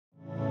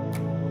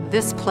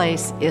This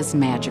place is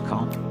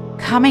magical.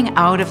 Coming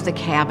out of the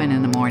cabin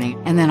in the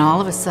morning, and then all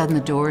of a sudden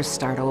the doors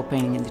start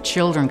opening and the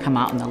children come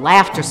out and the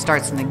laughter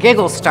starts and the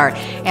giggles start,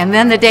 and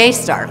then the day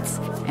starts.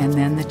 And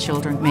then the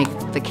children make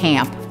the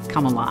camp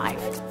come alive.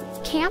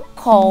 Camp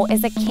Cole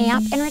is a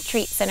camp and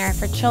retreat center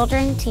for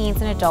children,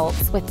 teens, and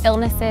adults with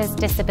illnesses,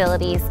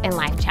 disabilities, and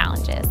life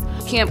challenges.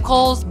 Camp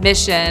Cole's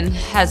mission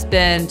has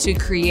been to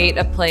create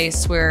a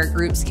place where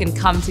groups can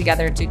come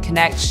together to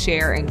connect,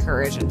 share,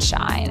 encourage, and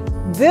shine.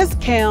 This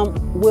camp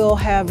will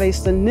have a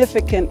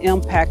significant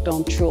impact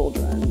on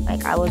children.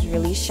 I was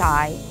really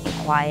shy and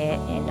quiet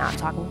and not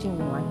talking to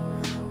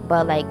anyone,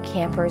 but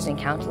campers and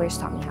counselors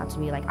taught me how to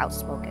be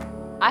outspoken.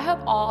 I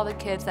hope all the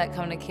kids that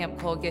come to Camp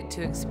Cole get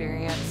to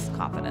experience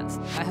confidence.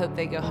 I hope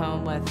they go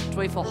home with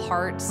joyful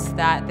hearts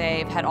that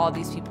they've had all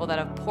these people that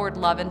have poured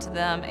love into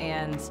them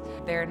and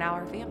they're now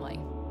our family.